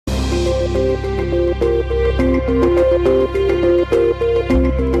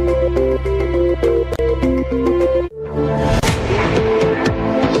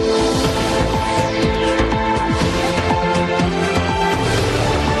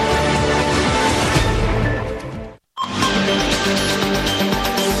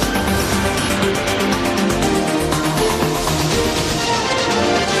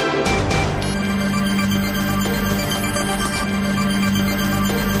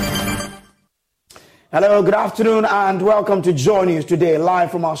Hello, good afternoon, and welcome to Joy News today,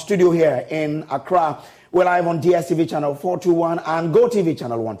 live from our studio here in Accra. We're live on DSTV channel 421 and GoTV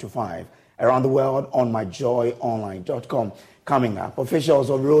channel 125, around the world on myjoyonline.com. Coming up, officials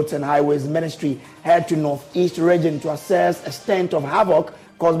of Roads and Highways Ministry head to Northeast region to assess extent of havoc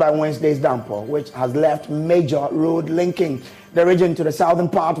caused by Wednesday's downpour, which has left major road linking the region to the southern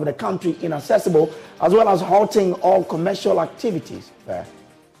part of the country inaccessible, as well as halting all commercial activities there.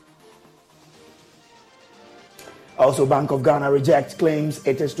 Also, Bank of Ghana rejects claims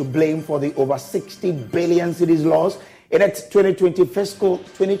it is to blame for the over 60 billion cedis loss in its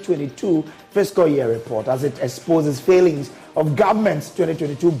 2022 fiscal year report, as it exposes failings of government's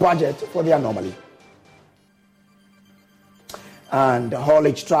 2022 budget for the anomaly. And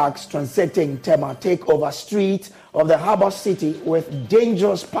haulage trucks transiting Tema take over streets of the harbour city with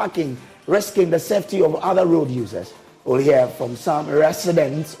dangerous parking, risking the safety of other road users. We'll hear from some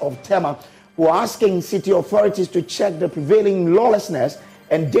residents of Tema who are asking city authorities to check the prevailing lawlessness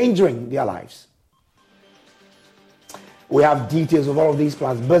endangering their lives. We have details of all of these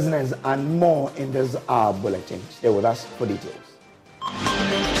plus business and more in this hour bulletin. Stay with us for details.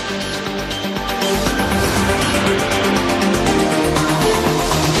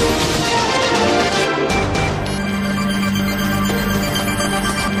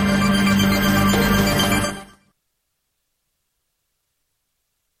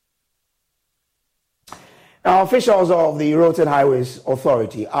 Now, officials of the Roads and Highways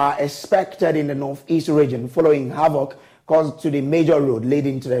Authority are expected in the Northeast region following havoc caused to the major road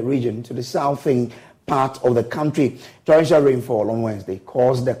leading to the region to the southern part of the country. Torrential rainfall on Wednesday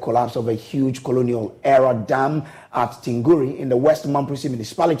caused the collapse of a huge colonial-era dam at Tinguri in the West Mamprisi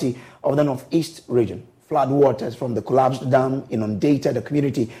municipality of the Northeast region. Floodwaters from the collapsed dam inundated the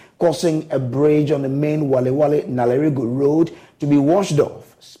community, causing a bridge on the main Walewale-Nalerigu road to be washed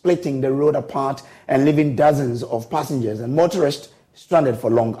off, splitting the road apart and leaving dozens of passengers and motorists stranded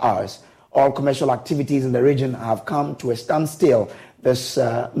for long hours. All commercial activities in the region have come to a standstill this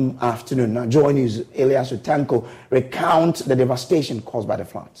afternoon. Now, Joy News' Elias Utanko recount the devastation caused by the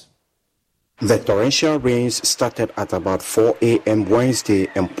floods. The torrential rains started at about 4 a.m. Wednesday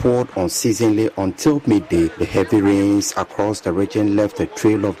and poured unceasingly until midday. The heavy rains across the region left a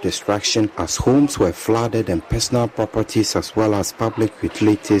trail of destruction as homes were flooded and personal properties as well as public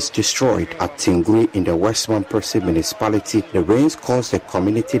utilities destroyed. At Tinguri in the West Mamprisi municipality, the rains caused the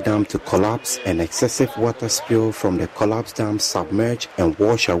community dam to collapse and excessive water spill from the collapsed dam submerged and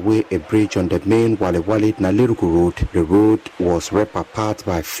washed away a bridge on the main Walewale-Nalerigu road. The road was ripped apart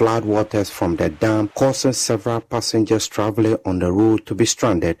by flood waters from the dam, causing several passengers traveling on the road to be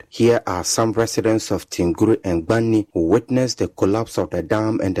stranded. Here are some residents of Tinguri and Gbani who witnessed the collapse of the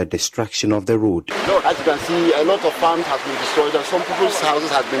dam and the destruction of the road. No, as you can see, a lot of farms have been destroyed and some people's houses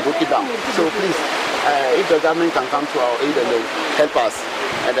have been broken down. So please, if the government can come to our aid and then help us,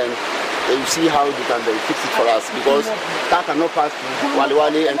 and then you see how they can fix it for us, because car cannot pass to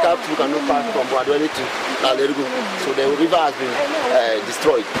Walewale and car too cannot pass from Walewale to Nalerigu. So the river has been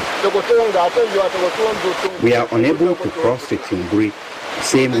destroyed. We are unable to cross the Tinguri,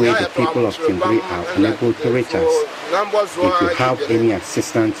 same way the people of Tinguri are unable to reach us. If you have any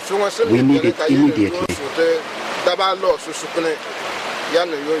assistance, we need it immediately.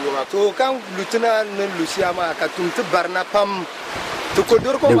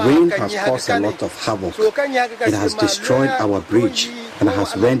 The rain has caused a lot of havoc. It has destroyed our bridge and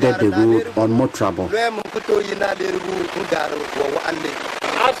has rendered the road unmotorable.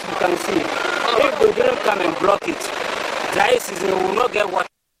 As you can see, if the rain come and block it, dry season will not get water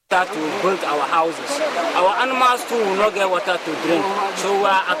to build our houses. Our animals too will not get water to drink. So we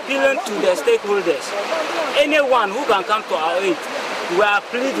are appealing to the stakeholders. Anyone who can come to our aid, we are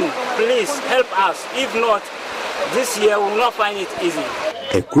pleading, please help us. If not, this year we will not find it easy.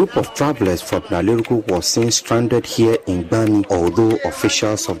 A group of travelers from Nalerigu was seen stranded here in Gbani. Although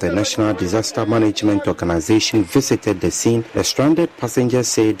officials of the National Disaster Management Organization visited the scene, the stranded passengers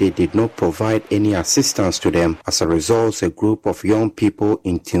say they did not provide any assistance to them. As a result, a group of young people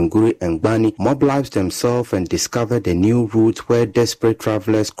in Tinguri and Gbani mobilized themselves and discovered a new route where desperate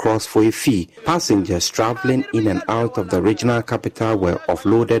travelers cross for a fee. Passengers traveling in and out of the regional capital were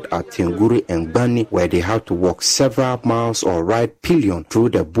offloaded at Tinguri and Gbani, where they had to walk several miles or ride pillion through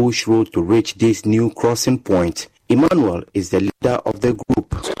the bush road to reach this new crossing point. Emmanuel is the leader of the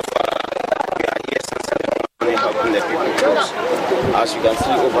group. As you can see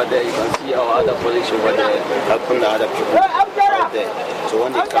over there, you can see our other colleagues over there helping the other people out there. So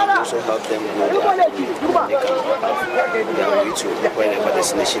when they come, also help them go there. When they come have their way to wherever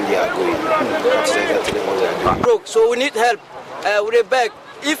destination they are going. That's exactly what they are doing. Broke, so we need help with the bag.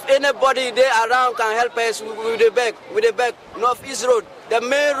 If anybody there around can help us with the bag, Northeast Road, the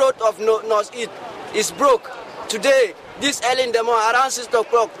main road of Northeast is broke. Today, this early in the morning, around 6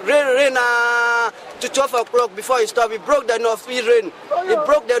 o'clock, rain to 12 o'clock before it stopped. It broke the Northeast rain. It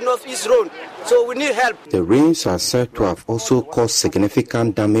broke the Northeast road. So we need help. The rains are said to have also caused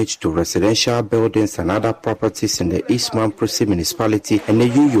significant damage to residential buildings and other properties in the East Mamprese municipality and the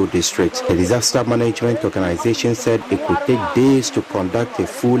Uyo district. The Disaster Management Organization said it could take days to conduct a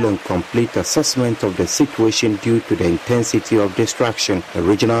full and complete assessment of the situation due to the intensity of destruction. The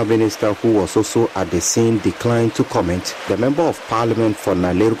regional minister, who was also at the scene, declined to comment. The member of parliament for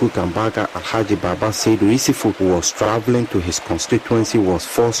Nalerigu Gambaga, Alhaji Baba Seidu Isifu, who was traveling to his constituency, was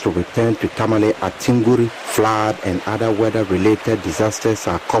forced to return to Tamale at Tinguri. Flood and other weather-related disasters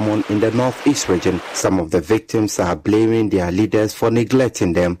are common in the northeast region. Some of the victims are blaming their leaders for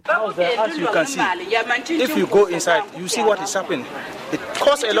neglecting them. As you can see, if you go inside, you see what is happening. It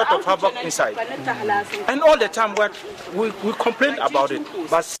causes a lot of havoc inside. And all the time we complain about it.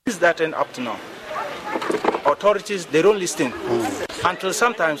 But since that end up to now, authorities, they don't listen. Until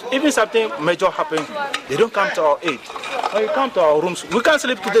sometimes, even something major happens, they don't come to our aid. When you come to our rooms, we can't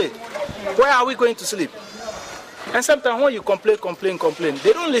sleep today. Where are we going to sleep? And sometimes when you complain,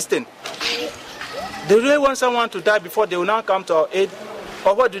 they don't listen. They really want someone to die before they will now come to our aid.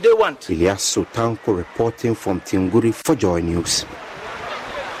 Or what do they want? Elias Sotanko reporting from Tinguri for Joy News.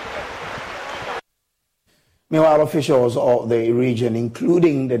 Meanwhile, officials of the region,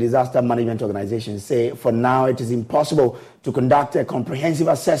 including the Disaster Management Organization, say for now it is impossible to conduct a comprehensive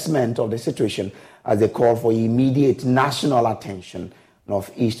assessment of the situation as they call for immediate national attention.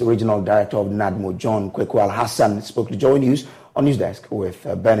 Northeast Regional Director of NADMO, John Kweku Al-Hassan, spoke to Joy News on News Desk with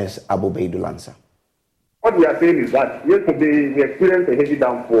Bernice Abubeidulansa. What we are saying is that yesterday we experienced a heavy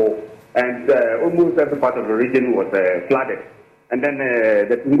downpour and almost every part of the region was flooded. And then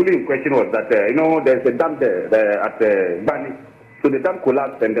the Tunguli in question was that, there's a dam there at Bani. So the dam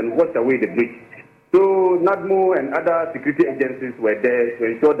collapsed and then washed away the bridge. So NADMO and other security agencies were there to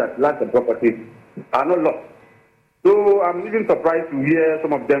ensure that lands and properties are not lost. So I'm even surprised to hear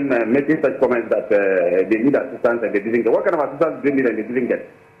some of them making such comments that they need assistance and they didn't get. What kind of assistance did they need and they didn't get?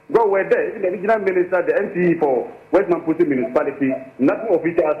 Well, we're there. Even the regional minister, the MCE for West Mamprese municipality, NADMO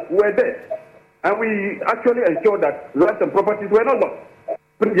officials were there. And we actually ensured that lands and properties were not lost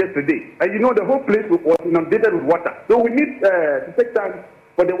yesterday. And the whole place was inundated with water. So we need to take time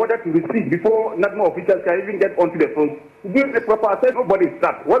for the water to recede before NADMO officials can even get onto the front. To give the proper assessment, nobody is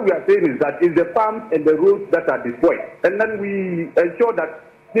trapped. What we are saying is that it's the farms and the roads that are destroyed. And then we ensure that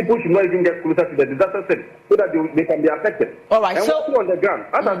people should not even get closer to the disaster center so that they can be affected. All right, and so we're on the ground.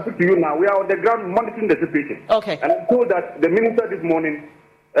 As I speak to you now, we are on the ground monitoring the situation. Okay. And I'm told that the minister this morning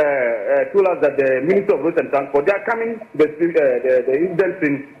told us that the Minister of Roads and Transport, they are coming the incident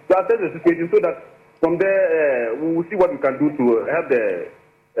scene to assess the situation so that from there we will see what we can do to help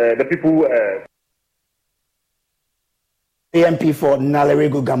the people. The MP for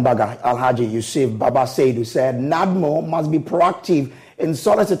Nalerigu Gambaga, Alhaji Yusuf Baba Seidu, said NADMO must be proactive in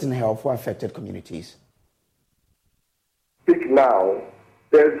soliciting help for affected communities. Speak now,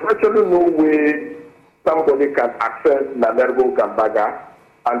 there's virtually no way somebody can access Nalerigu Gambaga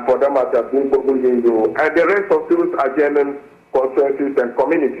and for them as a Bumbo and the rest of those adjoining constituencies and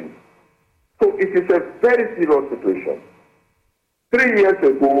communities. So it is a very serious situation. 3 years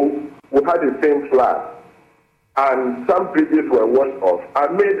ago, we had the same flood, and some bridges were washed off. I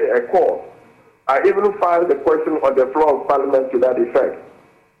made a call. I even filed a question on the floor of Parliament to that effect.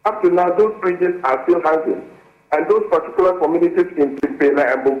 Up to now, those bridges are still hanging, and those particular communities in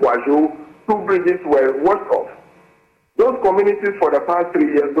Tripela and Bugwaju, 2 bridges were washed off. Those communities for the past 3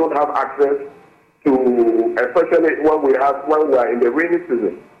 years don't have access to, especially when we are in the rainy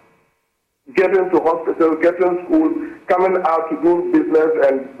season. getting to hospital, getting school, coming out to do business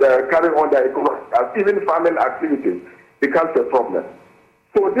and carry on their economic, even farming activities becomes a problem.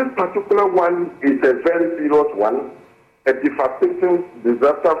 So this particular one is a very serious one, a devastating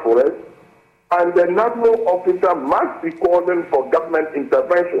disaster for us, and the national officer must be calling for government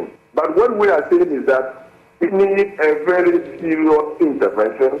intervention. But what we are saying is that we need a very serious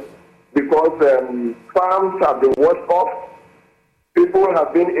intervention because farms have been washed off. People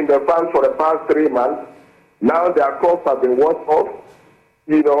have been in the farms for the past 3 months. Now their crops have been washed off.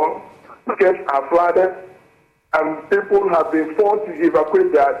 Markets are flooded, and people have been forced to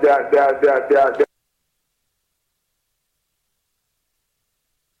evacuate their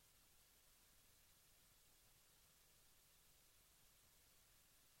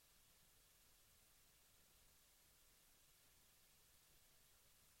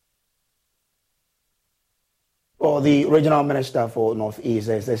Well, the regional minister for Northeast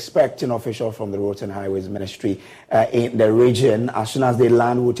is expecting officials from the Roads and Highways Ministry in the region. As soon as they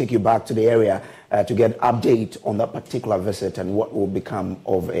land, we'll take you back to the area to get update on that particular visit and what will become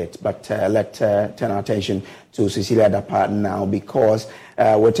of it. But let's turn our attention to Cecilia Dapa now, because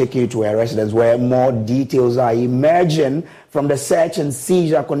we're taking you to a residence where more details are emerging from the search and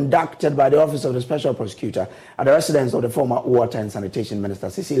seizure conducted by the Office of the Special Prosecutor at the residence of the former Water and Sanitation Minister,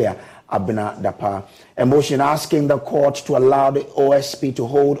 Cecilia Abena Dapa. A motion asking the court to allow the OSP to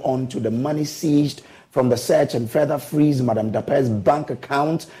hold on to the money seized from the search and further freeze Madam Dapa's bank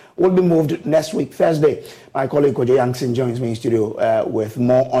account will be moved next week, Thursday. My colleague Kojo Yankson joins me in studio with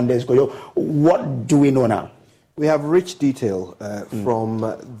more on this. Kojo, what do we know now? We have rich detail from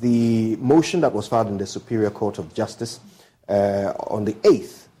the motion that was filed in the Superior Court of Justice on the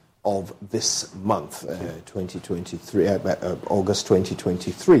 8th of this month, 2023, August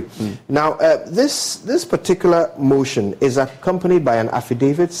 2023. Now, this particular motion is accompanied by an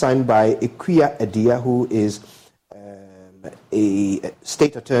affidavit signed by Ikuya Edia, who is a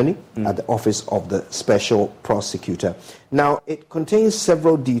state attorney at the Office of the Special Prosecutor. Now, it contains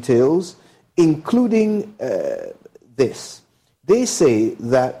several details, including this. They say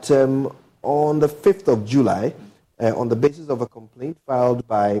that on the 5th of July, on the basis of a complaint filed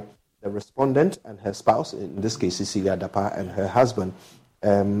by the respondent and her spouse, in this case Cecilia Dapa and her husband,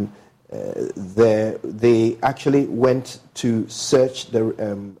 they actually went to search the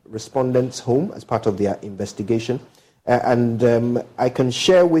respondent's home as part of their investigation. And I can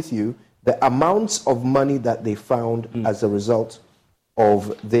share with you the amounts of money that they found as a result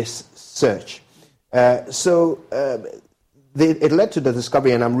of this search. It led to the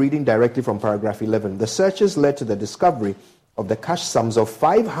discovery, and I'm reading directly from paragraph 11. The searches led to the discovery of the cash sums of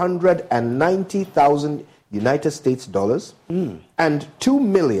 590,000 United States dollars and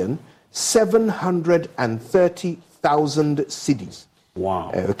 2,730,000 cedis.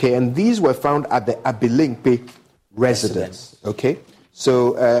 Wow. Okay, and these were found at the Abilingpe residence. Okay,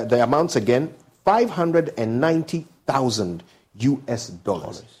 so the amounts again, 590,000 US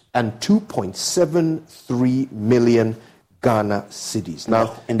dollars and 2.73 million Ghana cedis.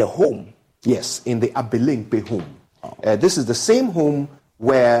 Now, in the home? Yes, in the Abilingpe home. This is the same home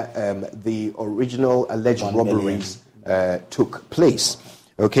where the original alleged robberies took place.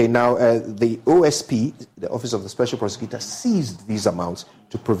 Okay, now the OSP, the Office of the Special Prosecutor, seized these amounts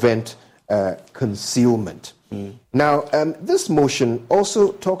to prevent concealment. Now, this motion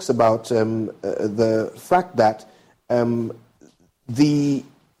also talks about the fact that the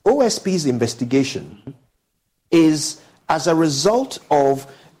OSP's investigation is as a result of,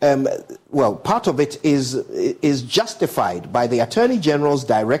 part of it is justified by the Attorney General's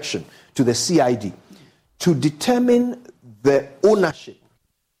direction to the CID to determine the ownership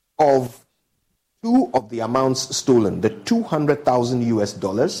of two of the amounts stolen, the 200,000 US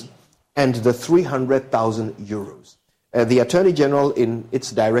dollars and the 300,000 euros. The Attorney General, in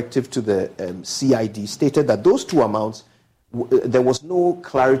its directive to the CID, stated that those two amounts, there was no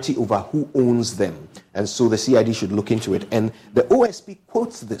clarity over who owns them, and so the CID should look into it. And the OSP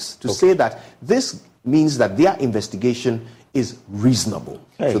quotes this to say that this means that their investigation is reasonable.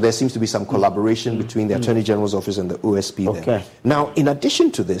 So there seems to be some collaboration between the Attorney General's office and the OSP there. Now, in addition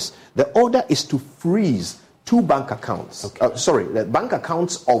to this, the order is to freeze two bank accounts. The bank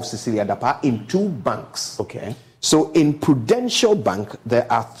accounts of Cecilia Dapa in two banks. So in Prudential Bank,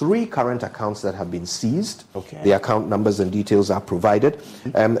 there are 3 current accounts that have been seized. The account numbers and details are provided.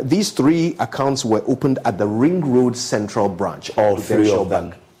 These 3 accounts were opened at the Ring Road Central Branch. All 3 of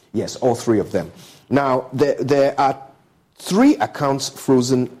them? Yes, all 3 of them. Now, there are 3 accounts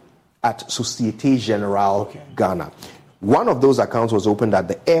frozen at Societe Generale, Ghana. One of those accounts was opened at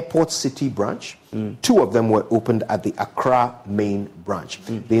the Airport City Branch. 2 of them were opened at the Accra main branch.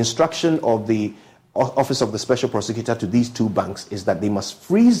 The instruction of the Office of the Special Prosecutor to these 2 banks is that they must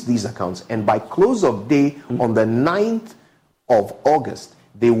freeze these accounts, and by close of day on the 9th of August,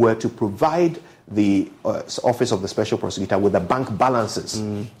 they were to provide the Office of the Special Prosecutor with the bank balances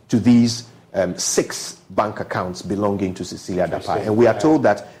to these 6 bank accounts belonging to Cecilia Dapaah. And we are told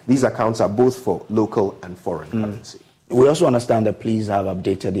that these accounts are both for local and foreign currency. We also understand that police have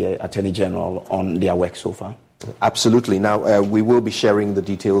updated the Attorney General on their work so far. Absolutely. Now, we will be sharing the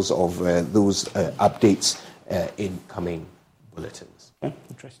details of those updates in coming bulletins.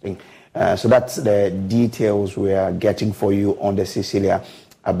 Interesting. So that's the details we are getting for you on the Cecilia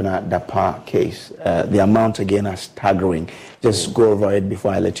Dapaah case. The amount again are staggering. Just go over it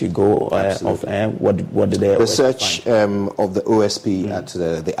before I let you go. What did they? The search of the OSP at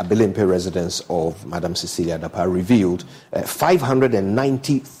the Abilimpe residence of Madam Cecilia Dapaah revealed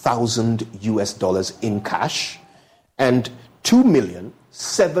 $590,000 in cash and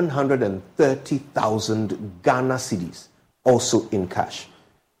 2,730,000 Ghana cedis also in cash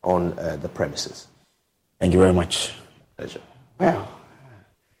on the premises. Thank you very much. Pleasure. Well,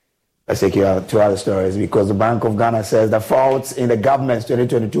 let's take you out to other stories, because the Bank of Ghana says the faults in the government's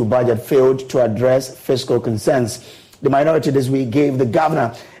 2022 budget failed to address fiscal concerns. The minority this week gave the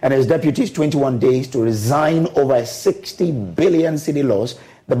governor and his deputies 21 days to resign over a 60 billion cedi loss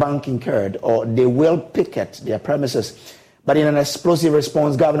the bank incurred, or they will picket their premises. But in an explosive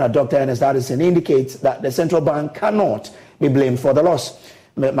response, Governor Dr. Ernest Addison indicates that the central bank cannot be blamed for the loss.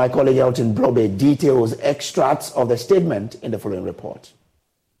 My colleague Elton Blobe details extracts of the statement in the following report.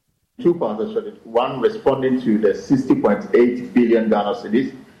 2 parts actually. One responding to the 60.8 billion Ghana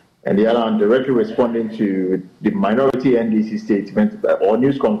cedis, and the other one directly responding to the minority NDC statement or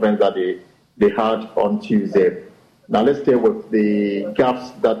news conference that they had on Tuesday. Now let's stay with the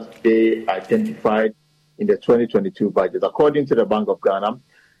gaps that they identified in the 2022 budget. According to the Bank of Ghana,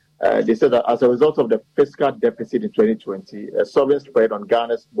 they said that as a result of the fiscal deficit in 2020, a sovereign spread on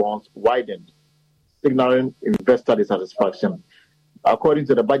Ghana's bonds widened, signaling investor dissatisfaction. According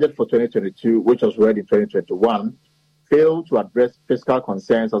to the budget for 2022, which was read in 2021, failed to address fiscal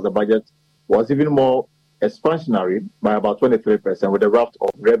concerns, as the budget was even more expansionary by about 23%, with a raft of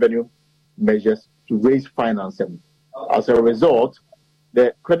revenue measures to raise financing. As a result,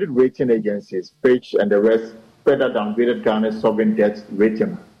 the credit rating agencies, Fitch and the rest, further downgraded Ghana's sovereign debt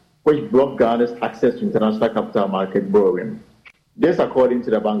rating, which blocked Ghana's access to international capital market borrowing. This, according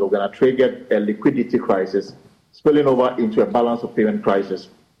to the Bank of Ghana, triggered a liquidity crisis, spilling over into a balance of payment crisis.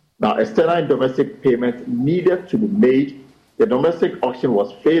 Now, external and domestic payments needed to be made. The domestic auction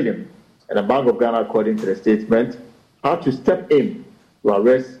was failing, and the Bank of Ghana, according to the statement, had to step in to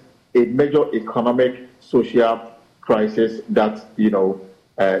arrest a major economic, social crisis that,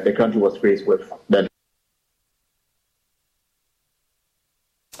 the country was faced with.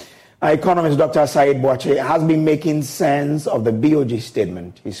 Economist Dr. Said Boache has been making sense of the BOG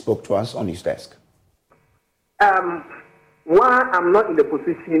statement. He spoke to us on his desk. Why I'm not in the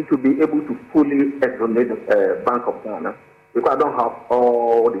position to be able to fully exonerate the Bank of Ghana, because I don't have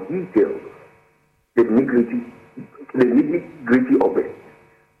all the details, the nitty-gritty of it.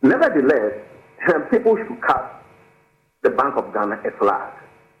 Nevertheless, people should cut the Bank of Ghana a flag,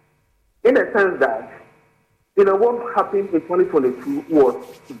 in the sense that, what happened in 2022 was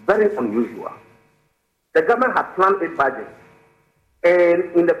very unusual. The government had planned a budget,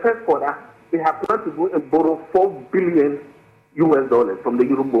 and in the first quarter, they have planned to go and borrow $4 billion from the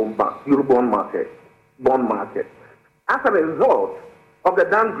Eurobond market. As a result of the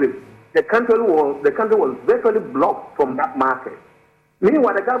downgrade, the country was virtually blocked from that market.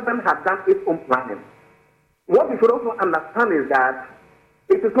 Meanwhile, the government had done its own planning. What we should also understand is that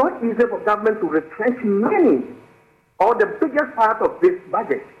it is not easy for government to retrench money, or the biggest part of this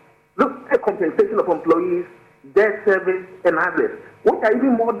budget. Look at the compensation of employees, debt service, and others, which are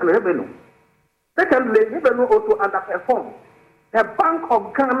even more than revenue. Secondly, revenue also underperformed. The Bank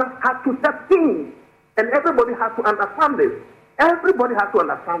of Ghana had to step in, and everybody has to understand this.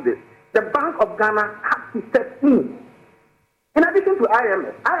 The Bank of Ghana has to step in. In addition to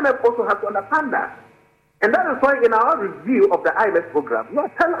IMF also has to understand that. And that is why in our review of the IMF program, you are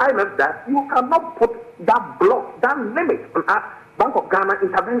telling IMF that you cannot put that block, that limit on our Bank of Ghana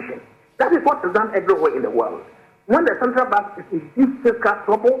intervention. That is what is done everywhere in the world. When the central bank is in deep fiscal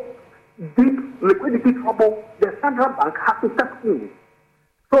trouble, deep liquidity trouble, the central bank has to step in.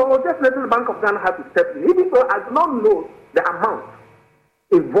 So definitely the Bank of Ghana has to step in. Even though I do not know the amount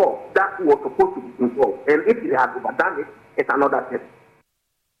involved that was supposed to be involved. And if they had overdone it, it's another thing.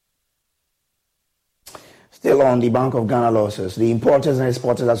 Still on the Bank of Ghana losses, the Importers and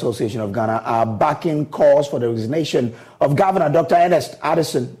Exporters Association of Ghana are backing calls for the resignation of Governor Dr. Ernest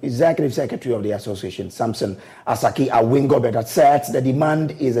Addison, Executive Secretary of the Association. Samson Asaki Awingobet said the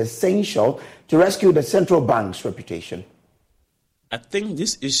demand is essential to rescue the central bank's reputation. I think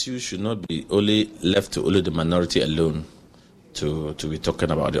this issue should not be only left to only the minority alone to be talking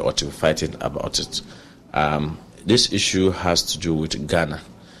about it or to be fighting about it. This issue has to do with Ghana,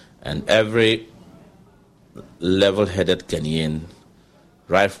 and every level-headed Ghanaian,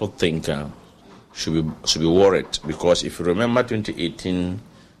 rightful thinker should be worried, because if you remember 2018,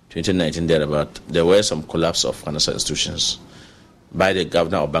 2019 thereabout, there were some collapse of financial institutions by the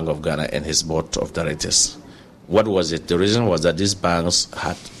governor of Bank of Ghana and his board of directors. What was it? The reason was that these banks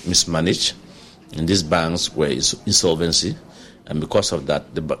had mismanaged, and these banks were insolvency, and because of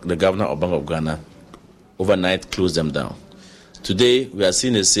that, the governor of Bank of Ghana overnight closed them down. Today, we are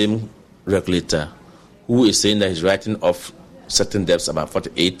seeing the same regulator who is saying that he's writing off certain debts about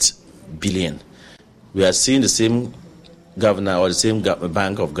 48 billion. We are seeing the same governor or the same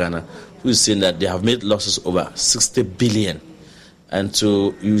Bank of Ghana who is saying that they have made losses over 60 billion. And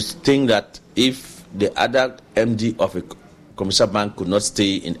so you think that if the other MD of a commercial bank could not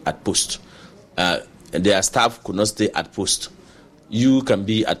stay at post, and their staff could not stay at post, you can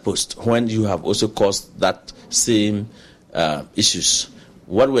be at post when you have also caused that same issues.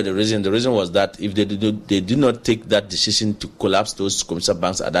 What were the reason? The reason was that if they did not take that decision to collapse those commercial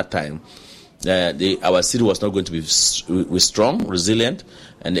banks at that time, our city was not going to be strong, resilient,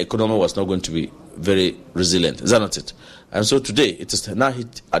 and the economy was not going to be very resilient. Is that not it? And so today, it is now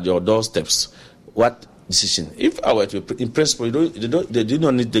hit at your doorsteps. What decision? If I were to, in principle, they did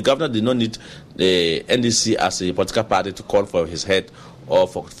not need, the governor did not need the NDC as a political party to call for his head or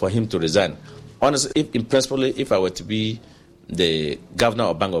for him to resign. Honestly, if I were to be the governor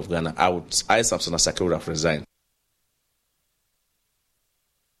of Bank of Ghana, I Samson Asaki would have resigned.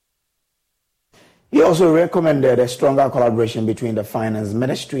 He also recommended a stronger collaboration between the Finance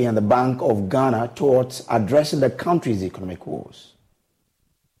Ministry and the Bank of Ghana towards addressing the country's economic woes.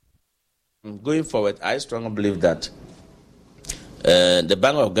 Going forward, I strongly believe that the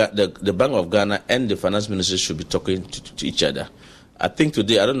Bank of Ghana and the Finance Ministry should be talking to each other. I think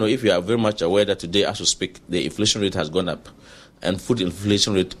today, I don't know if you are very much aware that today, as we speak, the inflation rate has gone up, and food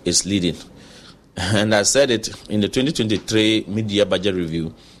inflation rate is leading. And I said it in the 2023 mid-year budget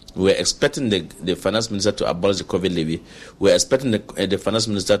review. We were expecting the finance minister to abolish the COVID levy. We were expecting the finance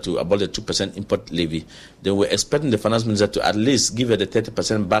minister to abolish the 2% import levy. Then we were expecting the finance minister to at least give her the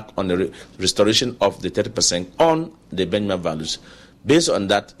 30% back on the restoration of the 30% on the Benjamin values. Based on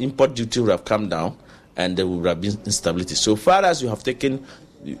that, import duty would have come down and there would have been instability. So far as you have taken,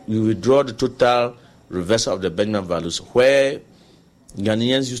 you withdraw the total reversal of the Benjamin values, where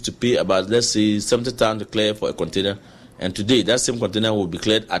Ghanaians used to pay about, let's say, 70,000 to clear for a container, and today that same container will be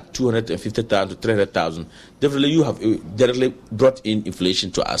cleared at 250,000 to 300,000. Definitely, you have directly brought in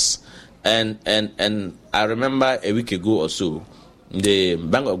inflation to us. And I remember a week ago or so, the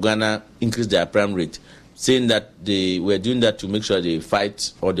Bank of Ghana increased their prime rate, saying that they were doing that to make sure they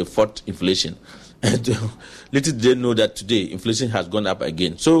fight or they fought inflation. And little did they know that today inflation has gone up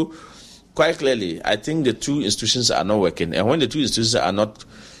again. So quite clearly, I think the two institutions are not working. And when the two institutions are not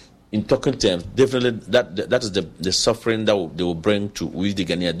in talking terms, definitely that is the suffering that they will bring to we the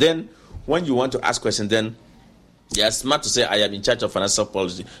Ghanaian. Then, when you want to ask questions, then they are smart to say, I am in charge of financial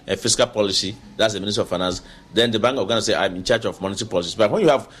policy, fiscal policy, that's the Minister of Finance. Then the Bank of Ghana say, I am in charge of monetary policy. But when you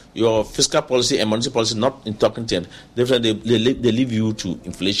have your fiscal policy and monetary policy not in talking terms, definitely they leave you to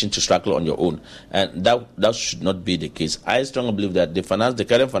inflation to struggle on your own. And that should not be the case. I strongly believe that the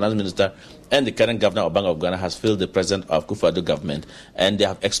current finance minister and the current governor of Bank of Ghana has failed the president of Kufuor government, and they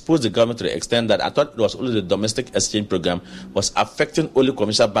have exposed the government to the extent that I thought it was only the domestic exchange program was affecting only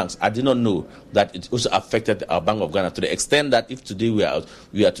commercial banks. I did not know that it also affected our Bank of Ghana to the extent that if today we are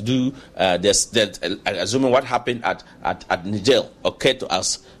to do assuming what happened at Niger occurred to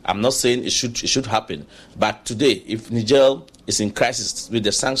us. I'm not saying it should happen, but today if Niger is in crisis with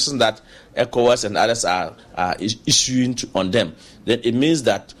the sanctions that ECOWAS and others are issuing on them, then it means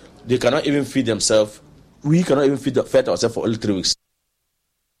that they cannot even feed themselves. We cannot even feed ourselves for only 3 weeks.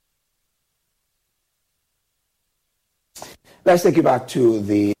 Let's take you back to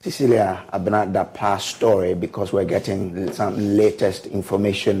the Cecilia Abena-Dapaah story, because we're getting some latest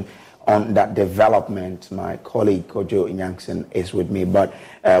information on that development. My colleague Kojo Inyankson is with me, but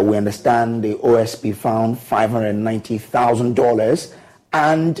we understand the OSP found $590,000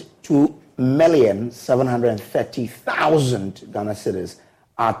 and 2,730,000 Ghana cedis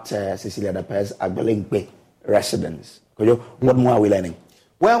at Cecilia Dapaah's Agbalingbe residence. Kojo, what more are we learning?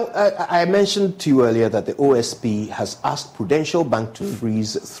 Well, I mentioned to you earlier that the OSP has asked Prudential Bank to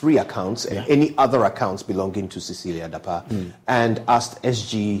freeze 3 accounts and any other accounts belonging to Cecilia Dapaah, and asked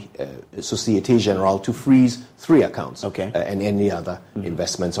SG Societe Generale to freeze 3 accounts and any other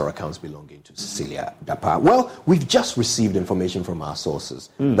investments or accounts belonging to Cecilia Dapaah. Well, we've just received information from our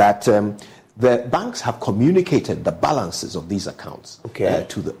sources that the banks have communicated the balances of these accounts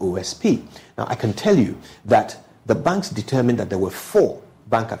to the OSP. Now, I can tell you that the banks determined that there were 4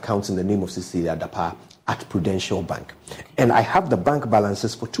 bank accounts in the name of Cecilia Dapaah at Prudential Bank. And I have the bank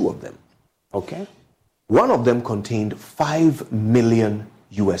balances for 2 of them. Okay. One of them contained $5 million.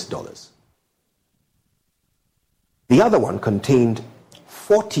 The other one contained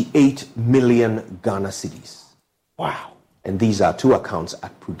 48 million Ghana cedis. Wow. And these are 2 accounts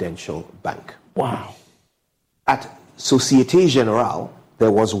at Prudential Bank. Wow. At Societe Generale,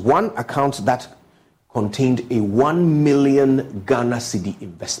 there was 1 account that contained a 1 million Ghana cedi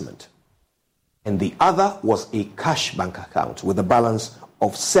investment. And the other was a cash bank account with a balance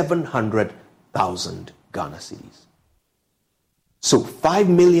of 700,000 Ghana cedis. So $5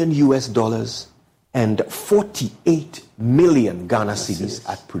 million and 48 million Ghana cedis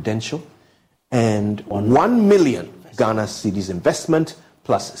at Prudential, and 1 million Ghana cedis investment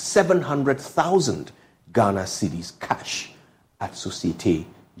plus 700,000 Ghana cedis cash at Societe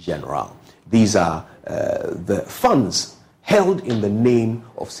Generale. These are the funds held in the name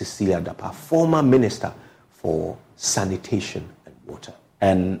of Cecilia Dapaah, former Minister for Sanitation and Water.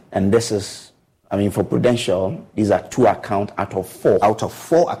 And this is, I mean, for Prudential, these are 2 accounts out of 4. Out of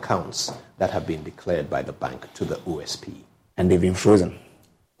 4 accounts that have been declared by the bank to the OSP. And they've been frozen?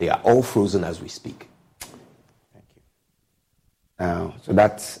 They are all frozen as we speak. So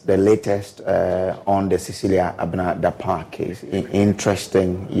that's the latest on the Cecilia Dapaah case.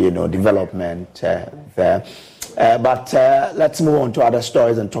 Interesting, development there. But let's move on to other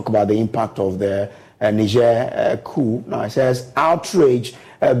stories and talk about the impact of the Niger coup. Now it says outrage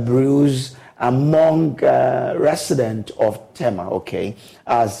brews among residents of Tema,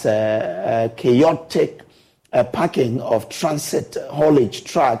 as chaotic parking of transit haulage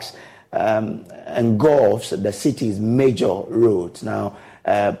trucks engulfs the city's major roads. Now,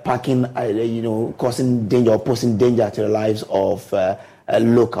 parking, causing danger or posing danger to the lives of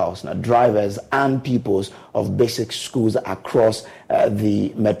locals, drivers and pupils of basic schools across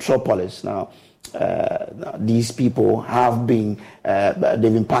the metropolis. Now, these people have been, they've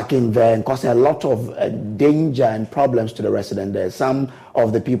been parking there and causing a lot of danger and problems to the residents there. Some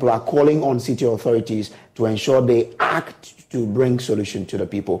of the people are calling on city authorities to ensure they act to bring solution to the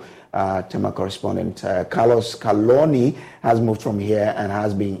people. Tema correspondent Carlos Caloni has moved from here and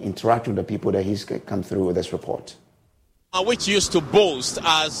has been interacting with the people that he's come through with this report. Which used to boast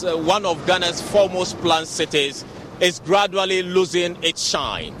as one of Ghana's foremost planned cities is gradually losing its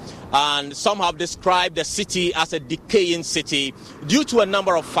shine. And some have described the city as a decaying city due to a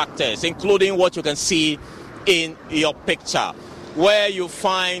number of factors, including what you can see in your picture, where you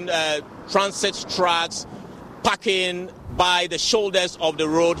find transit trucks parking by the shoulders of the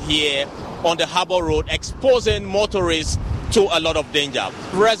road here on the Harbour Road, exposing motorists to a lot of danger.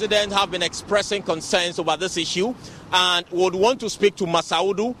 Residents have been expressing concerns over this issue and would want to speak to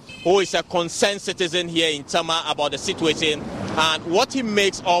Masaudu, who is a concerned citizen here in Tema, about the situation and what he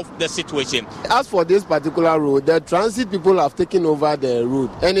makes of the situation. As for this particular road, the transit people have taken over the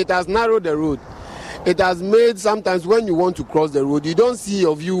road and it has narrowed the road. It has made sometimes when you want to cross the road, you don't see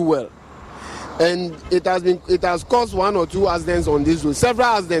your view well. And it has caused 1 or 2 accidents on this road. Several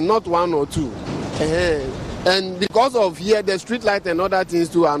accidents, not 1 or 2. And because of here, the street light and other things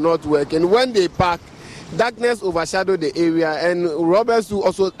too are not working. When they park, darkness overshadow the area, and robbers too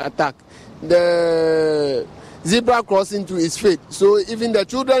also attack. The zebra crossing too is fate. So even the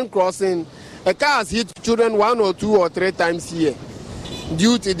children crossing, a car has hit children 1 or 2 or 3 times here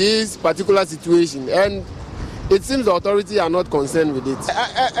due to this particular situation. And it seems the authorities are not concerned with it.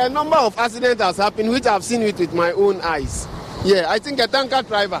 A number of accidents has happened, which I've seen it with my own eyes. Yeah, I think a tanker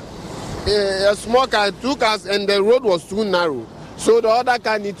driver, a small car, 2 cars, and the road was too narrow. So the other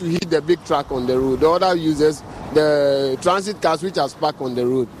car need to hit the big truck on the road. The other uses the transit cars which are parked on the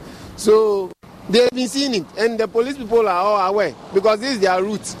road. So they've been seeing it, and the police people are all aware because this is their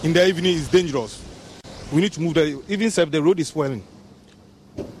route. In the evening, it's dangerous. We need to move even if the road is swelling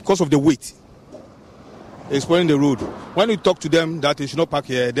because of the weight. Exploring the road. When you talk to them that they should not park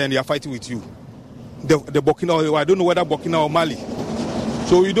here, then they are fighting with you. The Burkina, I don't know whether Burkina or Mali.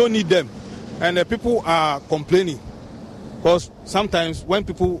 So we don't need them. And people are complaining because sometimes when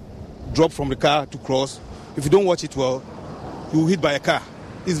people drop from the car to cross, if you don't watch it well, you hit by a car.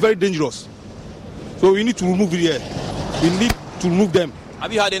 It's very dangerous. So we need to remove it here. We need to remove them.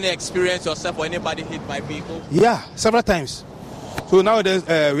 Have you had any experience yourself or anybody hit by vehicle? Yeah, several times. So nowadays,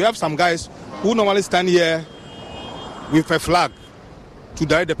 we have some guys who normally stand here with a flag to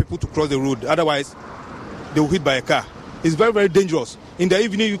direct the people to cross the road. Otherwise, they will hit by a car. It's very, very dangerous. In the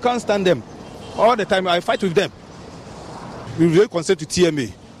evening, you can't stand them. All the time, I fight with them. We really concerned to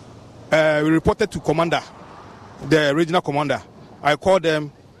TMA. We reported to commander, the regional commander. I called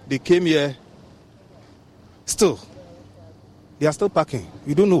them. They came here. Still, they are still parking.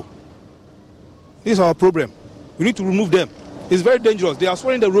 You don't know. This is our problem. We need to remove them. It's very dangerous. They are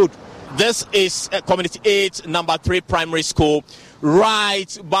swallowing the road. This is Community 8, number 3 primary school,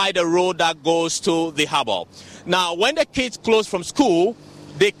 right by the road that goes to the harbor. Now, when the kids close from school,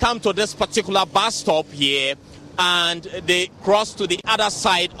 they come to this particular bus stop here and they cross to the other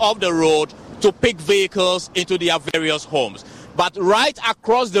side of the road to pick vehicles into their various homes. But right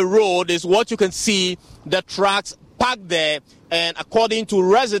across the road is what you can see, the trucks parked there. And according to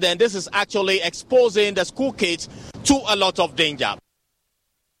residents, this is actually exposing the school kids to a lot of danger.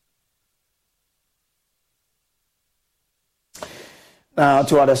 Now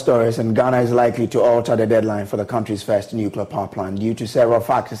to other stories, and Ghana is likely to alter the deadline for the country's first nuclear power plant due to several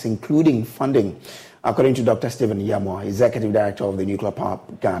factors, including funding. According to Dr. Stephen Yamwa, Executive Director of the Nuclear Power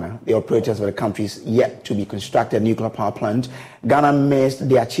Ghana, the operators of the country's yet to be constructed nuclear power plant, Ghana missed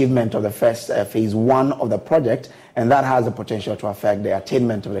the achievement of the first phase 1 of the project, and that has the potential to affect the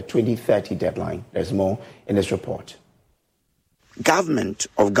attainment of the 2030 deadline. There's more in this report. Government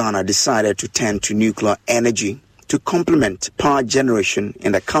of Ghana decided to turn to nuclear energy to complement power generation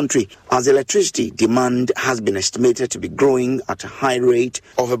in the country, as electricity demand has been estimated to be growing at a high rate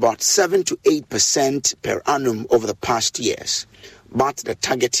of about 7 to 8% per annum over the past years. But the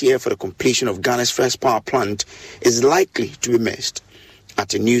target year for the completion of Ghana's first power plant is likely to be missed.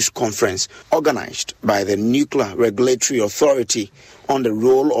 At a news conference organized by the Nuclear Regulatory Authority on the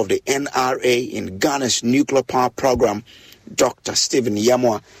role of the NRA in Ghana's nuclear power program, Dr. Stephen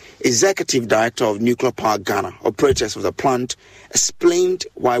Yamwa, Executive Director of Nuclear Power Ghana, operators of the plant, explained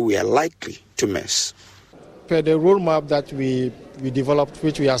why we are likely to miss. Per the roadmap that we developed,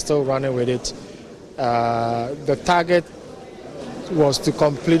 which we are still running with it, the target was to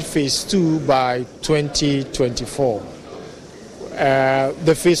complete phase 2 by 2024.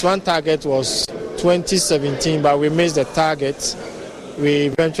 The phase 1 target was 2017, but we missed the target. We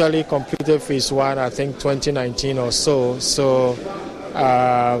eventually completed phase 1, I think 2019 or so. So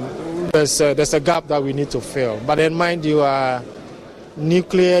there's a gap that we need to fill. But then, mind you,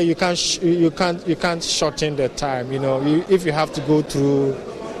 nuclear, you can't shorten the time. You know, if you have to go through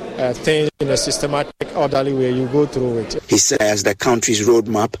things in a systematic, orderly way, you go through it. He says the country's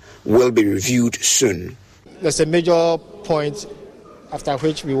roadmap will be reviewed soon. There's a major point after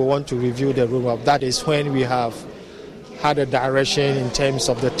which we will want to review the roadmap. That is when we have had a direction in terms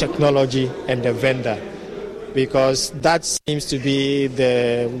of the technology and the vendor, because that seems to be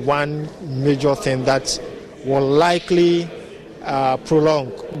the one major thing that will likely prolong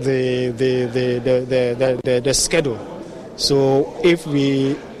the schedule. So if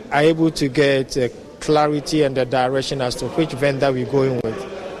we are able to get clarity and the direction as to which vendor we're going with,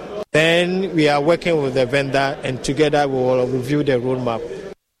 then we are working with the vendor and together we will review the roadmap.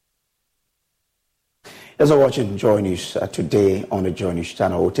 As you're watching Joy News today on the Joy News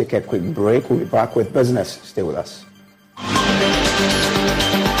channel, we'll take a quick break. We'll be back with business. Stay with us.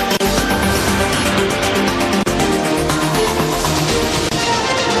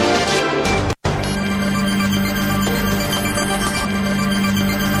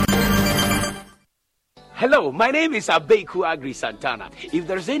 Hello, my name is Abeku Agri Santana. If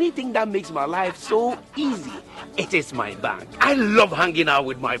there's anything that makes my life so easy, it is my bank. I love hanging out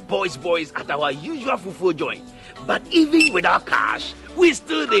with my boys at our usual fufu joint. But even without cash, we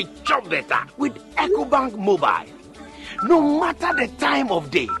still dey chop better with EcoBank Mobile. No matter the time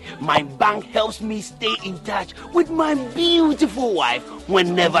of day, my bank helps me stay in touch with my beautiful wife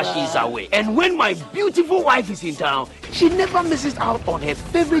whenever she's away. And when my beautiful wife is in town, she never misses out on her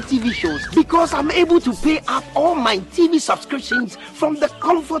favorite TV shows because I'm able to pay up all my TV subscriptions from the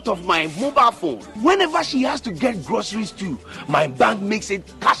comfort of my mobile phone. Whenever she has to get groceries too, my bank makes it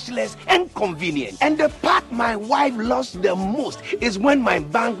cashless and convenient. And the part my wife loves the most is when my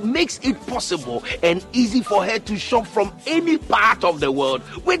bank makes it possible and easy for her to shop from any part of the world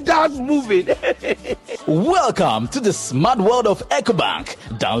without moving. Welcome to the smart world of EcoBank.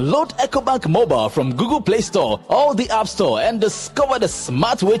 Download EcoBank Mobile from Google Play Store or the App Store and discover the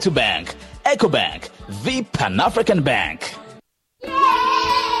smart way to bank. EcoBank, the Pan-African Bank.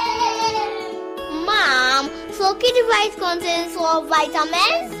 Mom, So Kidivite contains 12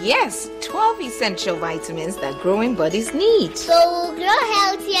 vitamins? Yes, 12 essential vitamins that growing bodies need. So we'll grow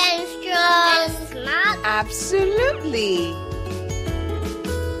healthy and strong. And smart? Absolutely.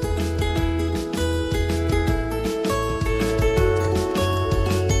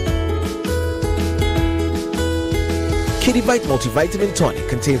 Kidivite Multivitamin Tonic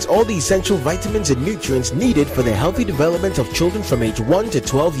contains all the essential vitamins and nutrients needed for the healthy development of children from age 1 to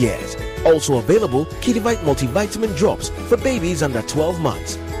 12 years. Also available, Kidivite Multivitamin Drops for babies under 12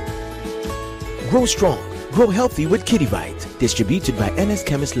 months. Grow strong, grow healthy with Kidivite. Distributed by NS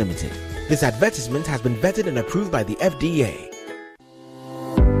Chemist Limited. This advertisement has been vetted and approved by the FDA.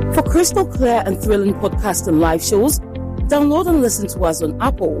 For crystal clear and thrilling podcasts and live shows, download and listen to us on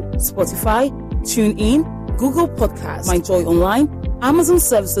Apple, Spotify, TuneIn, Google Podcasts, MyJoy Online, Amazon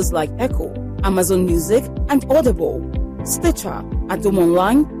services like Echo, Amazon Music, and Audible, Stitcher, Adom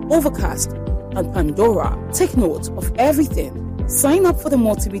Online, Overcast, and Pandora. Take note of everything. Sign up for the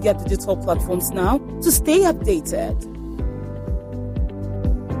multimedia digital platforms now to stay updated.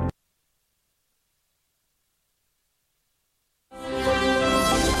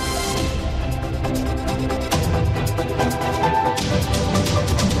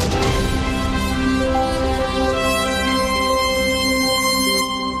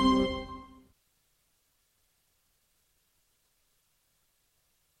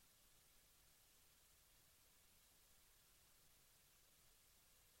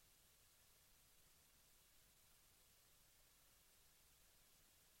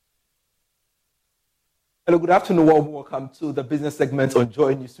 Hello, good afternoon. Welcome to the business segment on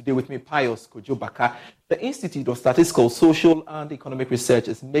Joy News. Today with me, Pius Kojobaka. The Institute of Statistical, Social and Economic Research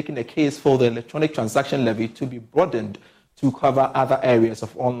is making a case for the electronic transaction levy to be broadened to cover other areas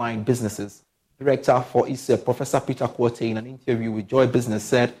of online businesses. Director for ISEP, Professor Peter Quote, in an interview with Joy Business,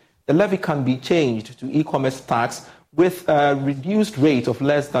 said the levy can be changed to e-commerce tax with a reduced rate of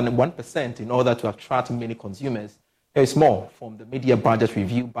less than 1% in order to attract many consumers. There is more from the media budget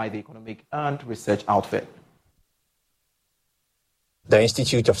review by the economic and research outfit. The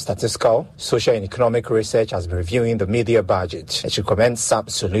Institute of Statistical, Social and Economic Research has been reviewing the media budget and should recommend some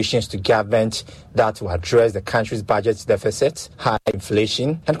solutions to government that will address the country's budget deficit, high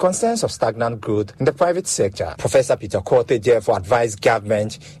inflation, and concerns of stagnant growth in the private sector. Professor Peter Quote therefore advised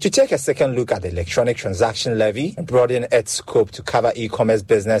government to take a second look at the electronic transaction levy and broaden its scope to cover e-commerce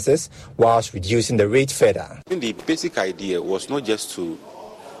businesses whilst reducing the rate further. The basic idea was not just to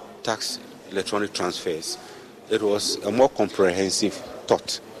tax electronic transfers. It was a more comprehensive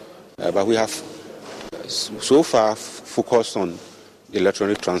thought. But we have so far focused on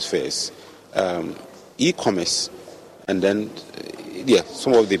electronic transfers, e-commerce, and then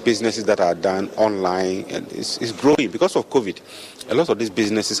some of the businesses that are done online, and it's growing because of COVID. A lot of these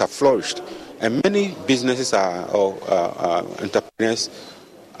businesses have flourished, and many businesses entrepreneurs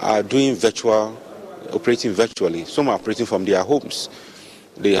are doing operating virtually. Some are operating from their homes.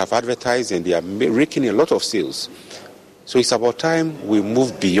 They have advertised and they are raking a lot of sales. So it's about time we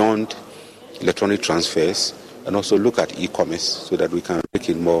move beyond electronic transfers and also look at e-commerce so that we can rake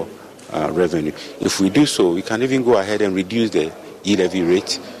in more revenue. If we do so, we can even go ahead and reduce the e-levy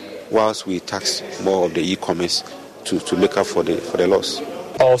rate whilst we tax more of the e-commerce to make up for the loss.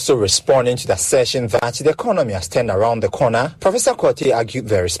 Also responding to the assertion that the economy has turned around the corner, Professor Quote argued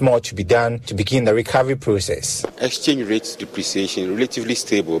there is more to be done to begin the recovery process. Exchange rate depreciation relatively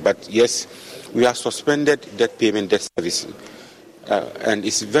stable, but yes, we have suspended debt payment, debt servicing, and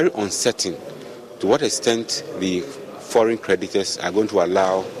it's very uncertain to what extent the foreign creditors are going to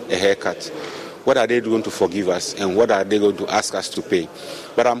allow a haircut. What are they going to forgive us and what are they going to ask us to pay?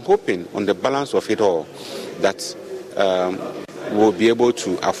 But I'm hoping on the balance of it all that we'll be able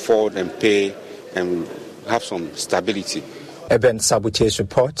to afford and pay and have some stability. Eben Sabute's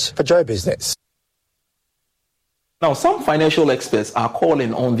report for Joy Business. Now, some financial experts are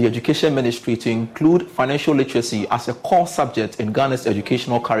calling on the Education Ministry to include financial literacy as a core subject in Ghana's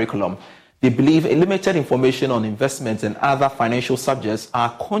educational curriculum. They believe limited information on investments and other financial subjects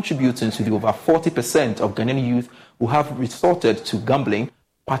are contributing to the over 40% of Ghanaian youth who have resorted to gambling,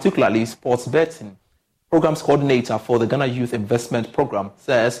 particularly sports betting. Programs coordinator for the Ghana Youth Investment Program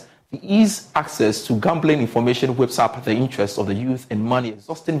says the easy access to gambling information whips up the interest of the youth in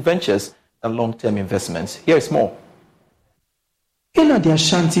money-exhausting ventures and long-term investments. Here is more. In the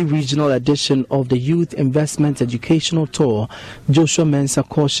Ashanti Regional Edition of the Youth Investment Educational Tour, Joshua Mensah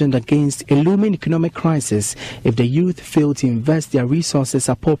cautioned against a looming economic crisis if the youth fail to invest their resources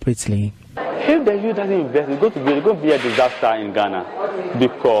appropriately. If the youth doesn't invest, it's going to be a disaster in Ghana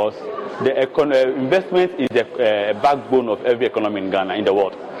because the investment is the backbone of every economy in Ghana, in the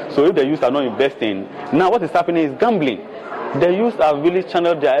world. So if the youth are not investing, now what is happening is gambling. The youth have really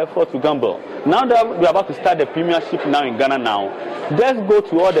channeled their effort to gamble. Now that we are about to start the premiership now in Ghana now, let's go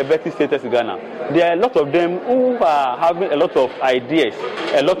to all the betting states in Ghana. There are a lot of them who are having a lot of ideas,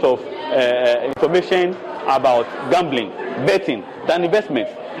 a lot of information about gambling, betting, than investment.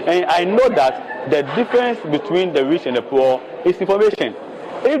 And I know that the difference between the rich and the poor is information.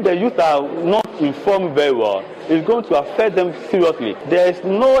 If the youth are not informed very well, it's going to affect them seriously. There is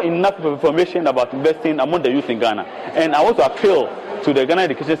no enough information about investing among the youth in Ghana. And I want to appeal to the Ghana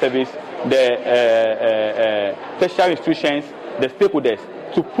Education Service, the tertiary institutions, the stakeholders,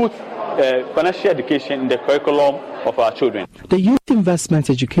 to put financial education in the curriculum of our children. The Youth Investment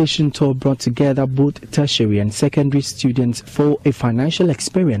Education Tour brought together both tertiary and secondary students for a financial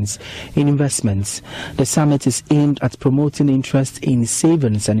experience in investments. The summit is aimed at promoting interest in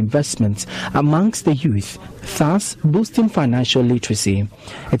savings and investments amongst the youth, thus boosting financial literacy.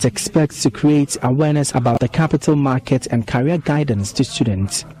 It expects to create awareness about the capital market and career guidance to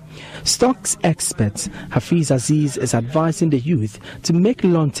students. Stocks expert Hafiz Aziz is advising the youth to make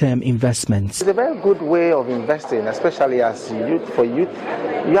long-term investments. It's a very good way of investing, especially as youth. For youth,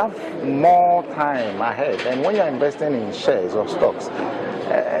 you have more time ahead, and when you're investing in shares or stocks,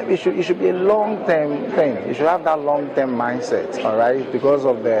 it should be a long-term thing. You should have that long-term mindset, all right, because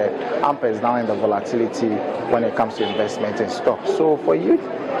of the up and down and the volatility when it comes to investment in stocks. So for youth,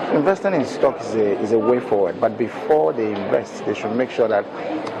 investing in stocks is a way forward. But before they invest, they should make sure that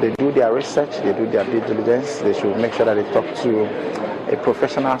they do their research, they do their due diligence. They should make sure that they talk to a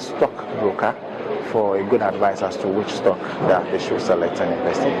professional stock broker for a good advice as to which stock that they should select and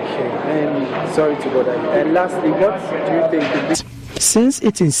invest in. And sorry to go there. And lastly, what do you think? Since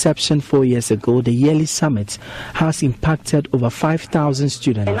its inception 4 years ago, the yearly summit has impacted over 5,000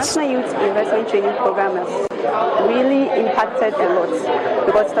 students. The National Youth Investment Training Program has really impacted a lot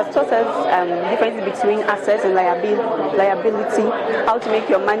because it has taught us the difference between assets and liability, how to make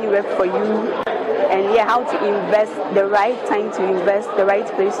your money work for you, and how to invest, the right time to invest, the right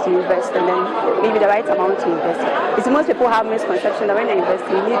place to invest, and then maybe the right amount to invest. It's most people have misconception that when they invest,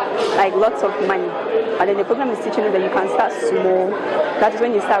 you need like lots of money. But then the program is teaching you that you can start small. That is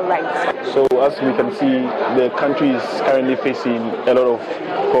when you start right. So as we can see, the country is currently facing a lot of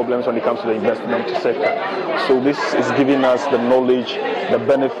problems when it comes to the investment sector. So this is giving us the knowledge, the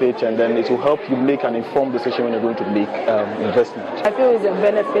benefit, and then it will help you make an informed decision when you're going to make investment. I feel it's a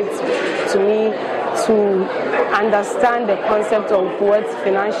benefit to me to understand the concept of what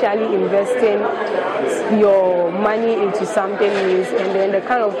financially investing your money into something is, and then the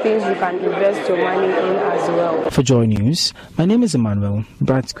kind of things you can invest your money in as well. For Joy News, my name is Emmanuel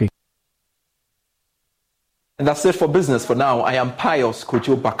Bradquick. And that's it for business for now. I am Pius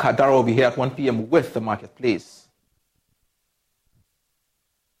Kojo Bakadara. Will be here at 1 p.m. with the marketplace.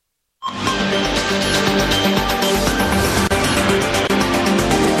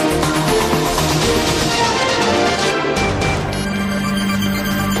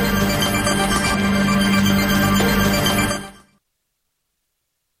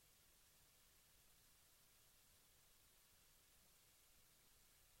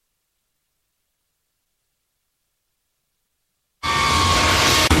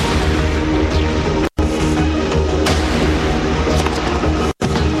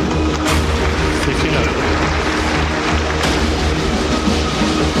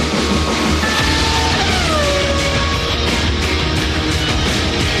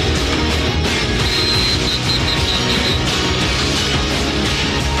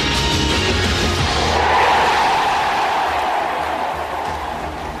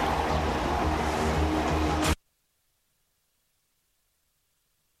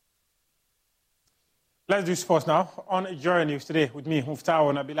 Let's do sports now. On Joy News today with me,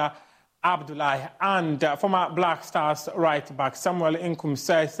 Muftao Nabila Abdullahi, and former Black Stars right back Samuel Inkum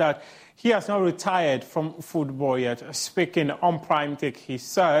says that he has not retired from football yet. Speaking on Prime Take, he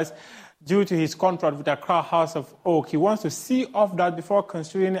says due to his contract with Accra House of Oak, he wants to see off that before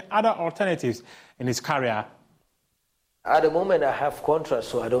considering other alternatives in his career. At the moment, I have contract,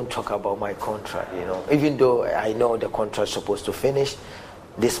 so I don't talk about my contract, even though I know the contract is supposed to finish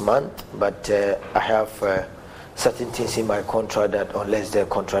this month, but I have certain things in my contract that unless the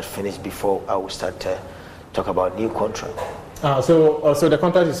contract finish before I will start talk about new contract. So the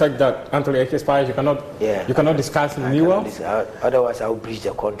contract is such that until it expires, you cannot discuss the new one. Otherwise, I will breach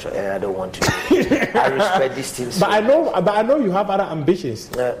the contract, and I don't want to. I respect these things. But I know you have other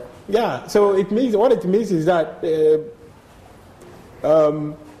ambitions. Yeah. So it means what it means is that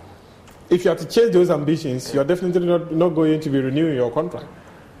if you have to chase those ambitions, you're definitely not going to be renewing your contract.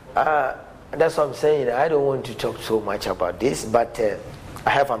 That's what I'm saying. I don't want to talk so much about this, but I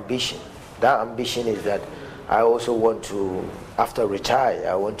have ambition. That ambition is that I also want to, after retire,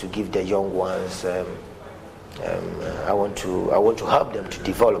 I want to give the young ones. I want to help them to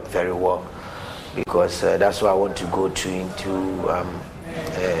develop very well, because that's why I want to go into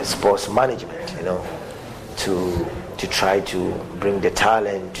sports management. To try to bring the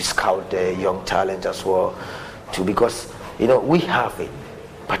talent, to scout the young talent as well, because we have it,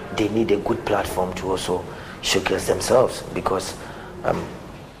 but they need a good platform to also showcase themselves, because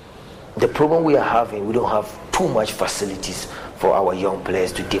the problem we are having, we don't have too much facilities for our young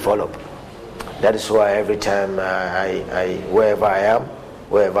players to develop. That is why every time wherever I am,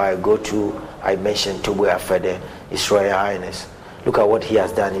 wherever I go to, I mention Tobo Afede, His Royal Highness. Look at what he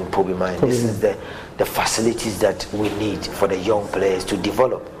has done in Pobi Mine. This is the facilities that we need for the young players to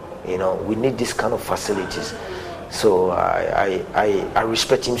develop. We need this kind of facilities. So I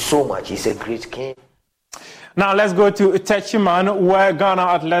respect him so much. He's a great king. Now let's go to Techiman, where Ghana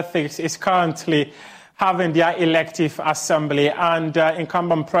Athletics is currently having their elective assembly, and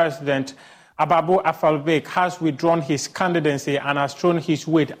incumbent president Ababu Afalbek has withdrawn his candidacy and has thrown his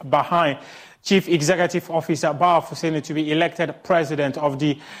weight behind Chief Executive Officer Bawa Fuseni to be elected president of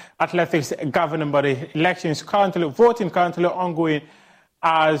the athletics governing body. Elections voting currently ongoing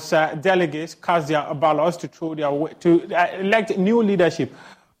as delegates cast their ballots to elect new leadership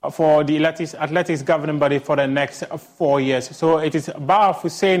for the athletics governing body for the next 4 years. So it is Bawa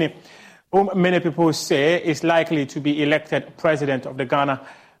Fuseni, whom many people say is likely to be elected president of the Ghana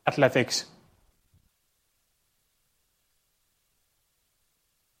Athletics.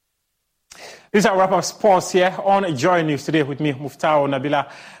 This is a wrap of sports here on Joy News today with me, Muftao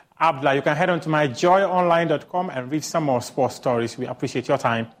Nabila Abdullah. You can head on to myjoyonline.com and read some more sports stories. We appreciate your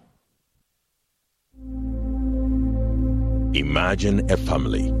time. Imagine a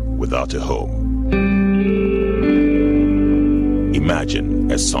family without a home. Imagine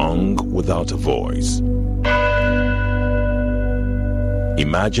a song without a voice.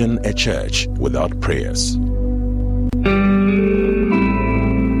 Imagine a church without prayers.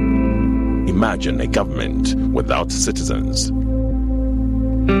 Imagine a government without citizens.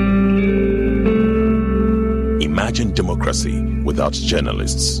 Imagine democracy without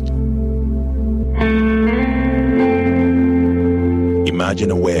journalists. Imagine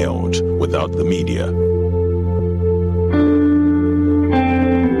a world without the media.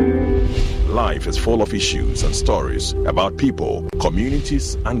 Life is full of issues and stories about people,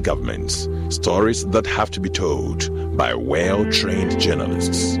 communities, and governments. Stories that have to be told by well-trained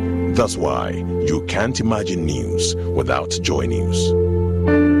journalists. That's why you can't imagine news without Joy News.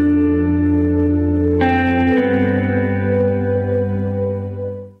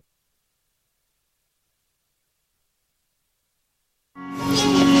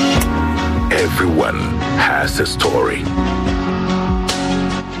 Everyone has a story.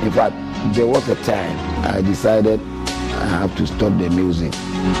 In fact, there was a time I decided I have to stop the music.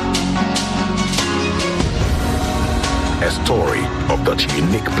 A story of that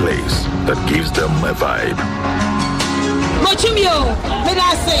unique place that gives them a vibe.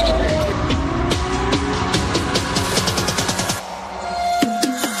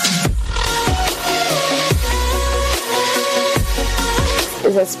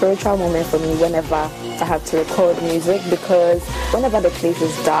 It's a spiritual moment for me whenever I have to record music, because whenever the place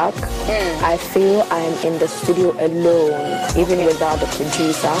is dark, I feel I'm in the studio alone, even without the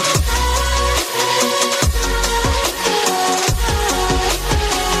producer.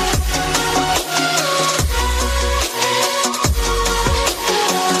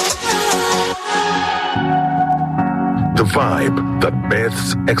 The vibe that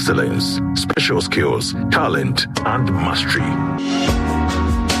births excellence, special skills, talent, and mastery.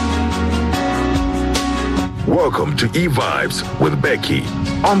 Welcome to E-Vibes with Becky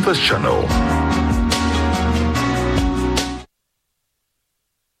on this channel.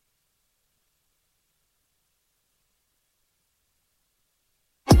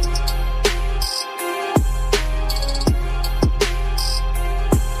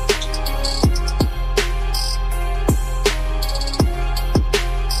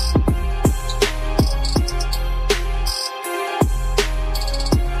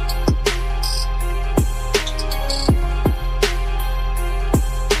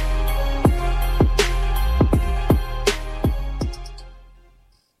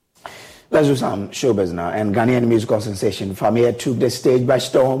 Let's do some showbiz now. And Ghanaian musical sensation Famia took the stage by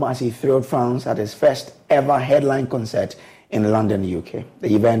storm as he thrilled fans at his first ever headline concert in London, UK.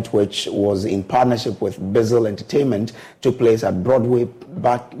 The event, which was in partnership with Bizzle Entertainment, took place at Broadway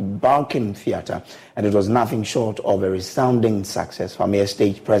Barking Theatre, and it was nothing short of a resounding success. Famia's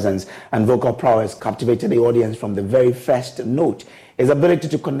stage presence and vocal prowess captivated the audience from the very first note. His ability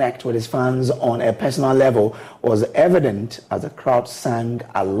to connect with his fans on a personal level was evident as the crowd sang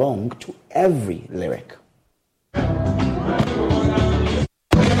along to every lyric.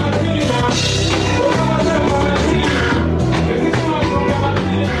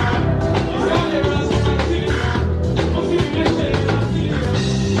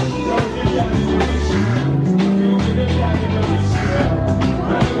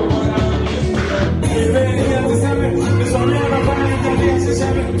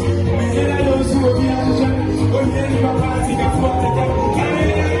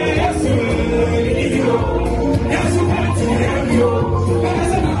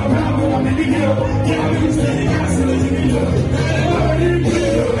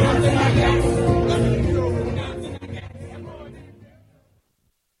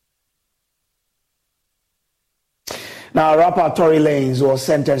 Now, rapper Tory Lanez was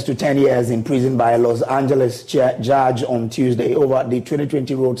sentenced to 10 years in prison by a Los Angeles judge on Tuesday over the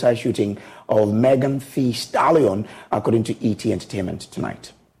 2020 roadside shooting of Megan Thee Stallion, according to ET Entertainment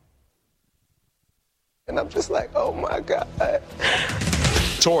Tonight. And I'm just like, oh my God.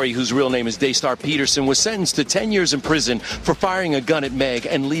 Tory, whose real name is Daystar Peterson, was sentenced to 10 years in prison for firing a gun at Meg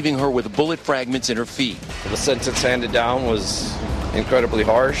and leaving her with bullet fragments in her feet. The sentence handed down was incredibly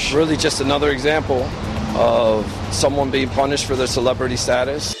harsh. Really just another example of someone being punished for their celebrity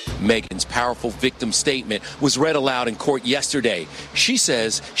status. Megan's powerful victim statement was read aloud in court yesterday. She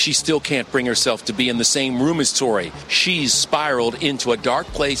says she still can't bring herself to be in the same room as Tory. She's spiraled into a dark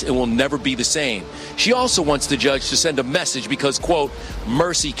place and will never be the same. She also wants the judge to send a message because, quote,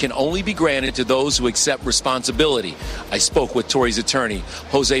 mercy can only be granted to those who accept responsibility. I spoke with Tory's attorney,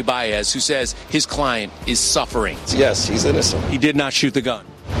 Jose Baez, who says his client is suffering. Yes, he's innocent. He did not shoot the gun.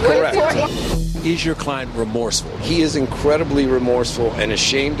 Correct. Is your client remorseful? He is incredibly remorseful and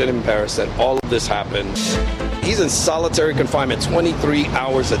ashamed and embarrassed that all of this happened. He's in solitary confinement 23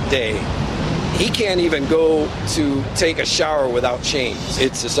 hours a day. He can't even go to take a shower without chains.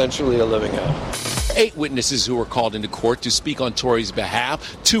 It's essentially a living hell. 8 witnesses who were called into court to speak on Tory's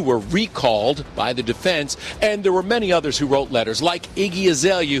behalf. 2 were recalled by the defense, and there were many others who wrote letters, like Iggy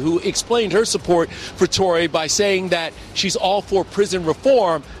Azalea, who explained her support for Tory by saying that she's all for prison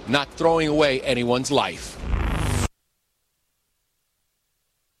reform, not throwing away anyone's life.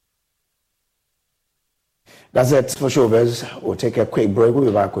 That's it for Showbiz. We'll take a quick break. We'll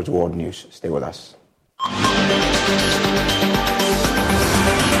be back with World News. Stay with us.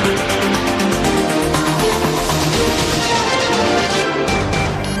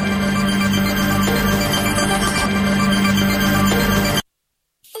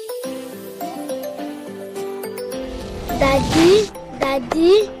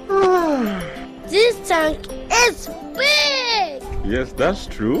 Daddy, this tank is big. Yes, that's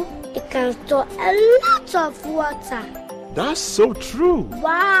true. It can store a lot of water. That's so true.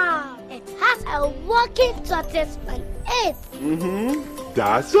 Wow, it has a working tortoise on it.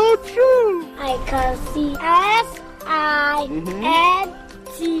 That's so true. I can see S-I-N-T-E-X.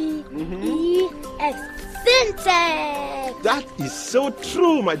 Syntax. That is so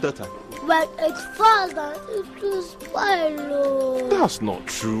true, my daughter. When it falls down, it will spoil. That's not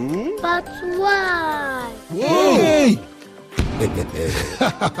true. But why? Yay!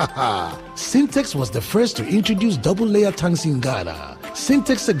 Syntex was the first to introduce double-layer tanks in Ghana.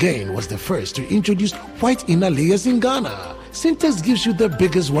 Syntex again was the first to introduce white inner layers in Ghana. Syntex gives you the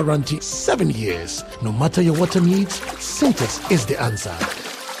biggest warranty, 7 years. No matter your water needs, Syntex is the answer.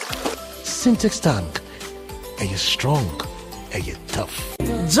 Syntex tank. Are you strong? Are you tough?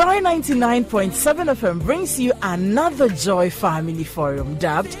 Joy 99.7 FM brings you another Joy Family Forum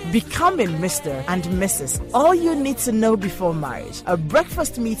dubbed Becoming Mr. and Mrs. All You Need to Know Before Marriage. A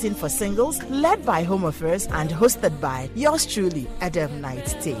breakfast meeting for singles led by Home Affairs and hosted by yours truly, Adam Knight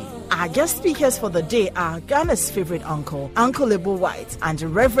Tay. Our guest speakers for the day are Ghana's favorite uncle, Uncle Lebo White, and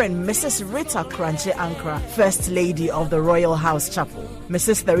Reverend Mrs. Rita Kranche Ankra, First Lady of the Royal House Chapel.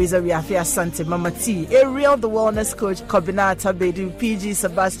 Mrs. Theresa Riafia Sante Mama T, Ariel the Wellness Coach, Kobina Tabedu, PG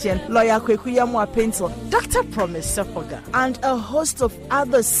Sebastian, Lawyer Kwekuya Pencil, Dr. Promise Sepoga, and a host of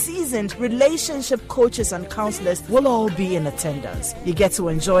other seasoned relationship coaches and counselors will all be in attendance. You get to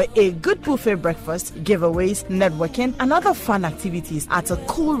enjoy a good buffet breakfast, giveaways, networking, and other fun activities at a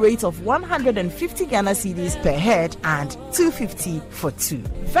cool rate of 150 Ghana cedis per head and 250 for 2.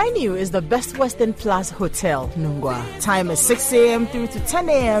 Venue is the Best Western Plus Hotel, Nungwa. Time is 6 a.m. through to 10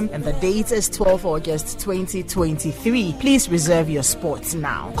 a.m. and the date is 12 August 2023. Please reserve your sports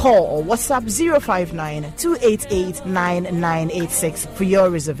now. Call or WhatsApp 059-288-9986 for your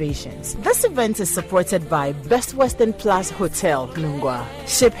reservations. This event is supported by Best Western Plus Hotel, Nungwa,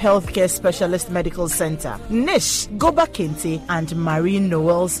 Ship Healthcare Specialist Medical Center, Nish, Goba Kinte, and Marine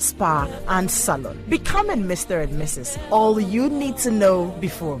Noel's Spa and Salon. Becoming Mr. and Mrs. All you need to know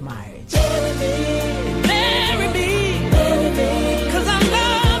before marriage. Marry me, 'cause I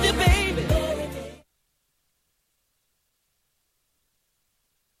love you, baby.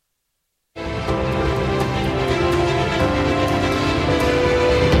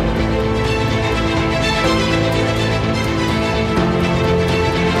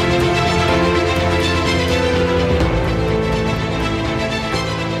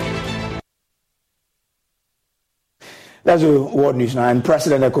 That's the World News now. And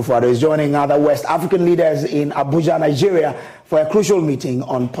President Akufo-Addo is joining other West African leaders in Abuja, Nigeria, for a crucial meeting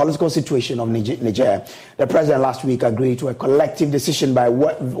on political situation of Niger. The president last week agreed to a collective decision by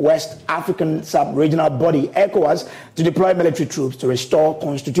West African sub-regional body ECOWAS to deploy military troops to restore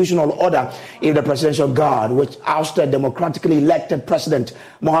constitutional order if the presidential guard, which ousted democratically elected President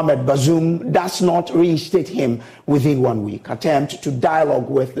Mohamed Bazoum, does not reinstate him within 1 week. Attempt to dialogue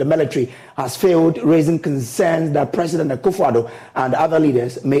with the military has failed, raising concerns that President Akufo-Addo and other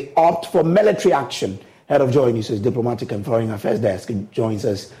leaders may opt for military action. Head of Joy News' Diplomatic and Foreign Affairs Desk joins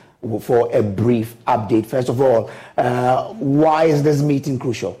us for a brief update. First of all, why is this meeting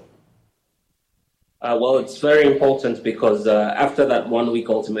crucial? Well, it's very important because after that 1 week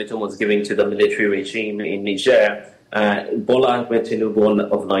ultimatum was given to the military regime in Niger, Bola Ahmed Tinubu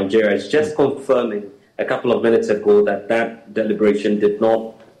of Nigeria is just confirming a couple of minutes ago that that deliberation did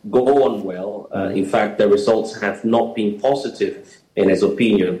not go on well. In fact, the results have not been positive in his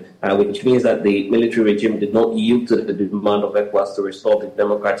opinion, which means that the military regime did not yield to the demand of ECOWAS to restore the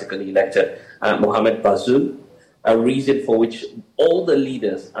democratically elected Mohamed Bazoum, a reason for which all the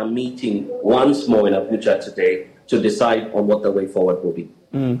leaders are meeting once more in Abuja today to decide on what the way forward will be.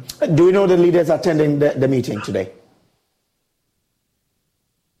 Do we know the leaders attending the meeting today?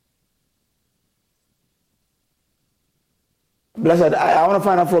 Blessed, I want to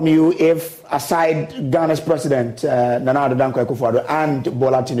find out from you if, aside Ghana's President Nana Addo Dankwa Akufo-Addo and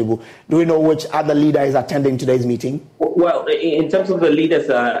Bola Tinubu, do we know which other leader is attending today's meeting? Well, in terms of the leaders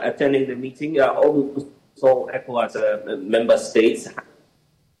attending the meeting, almost all ECOWAS member states.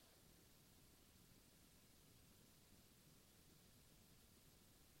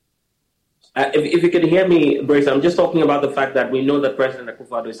 If you can hear me, Brace, I'm just talking about the fact that we know that President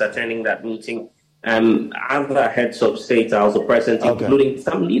Akufo-Addo is attending that meeting. Other heads of state are also present, including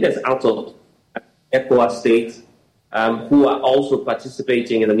some leaders out of ECOWAS states who are also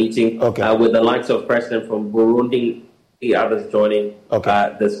participating in the meeting with the likes of President from Burundi, the others joining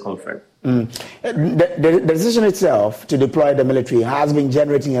this conference. The decision itself to deploy the military has been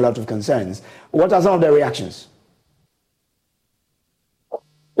generating a lot of concerns. What are some of the reactions?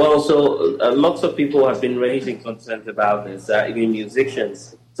 Well, so lots of people have been raising concerns about this, even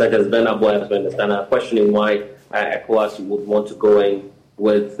musicians such as Ben Aboy are questioning why ECOWAS would want to go in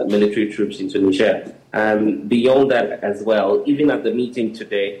with military troops into Niger. Beyond that as well, even at the meeting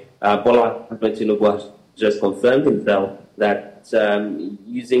today, Bola Ahmed Tinubu has just confirmed himself that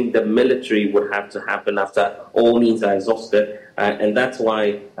using the military would have to happen after all means are exhausted. And that's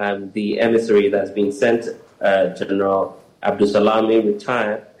why the emissary that's been sent, General Abdul Salami,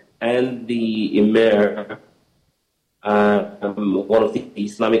 retired, and the Emir, one of the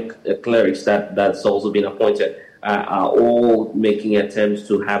Islamic clerics that's also been appointed, are all making attempts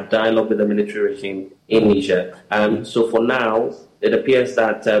to have dialogue with the military regime in Niger. So for now, it appears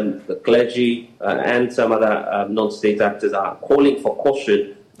that the clergy and some other non-state actors are calling for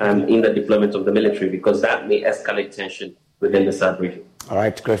caution in the deployment of the military because that may escalate tension within the sub-region. All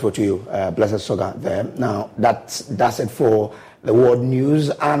right, grateful to you, Blessed Soga there. Now, that's it for the World News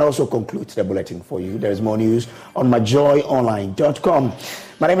and also concludes the bulletin for you. There is more news on myjoyonline.com.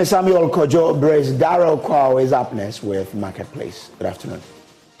 My name is Samuel Kojo Brace. Darrell Kwao is up next with Marketplace. Good afternoon.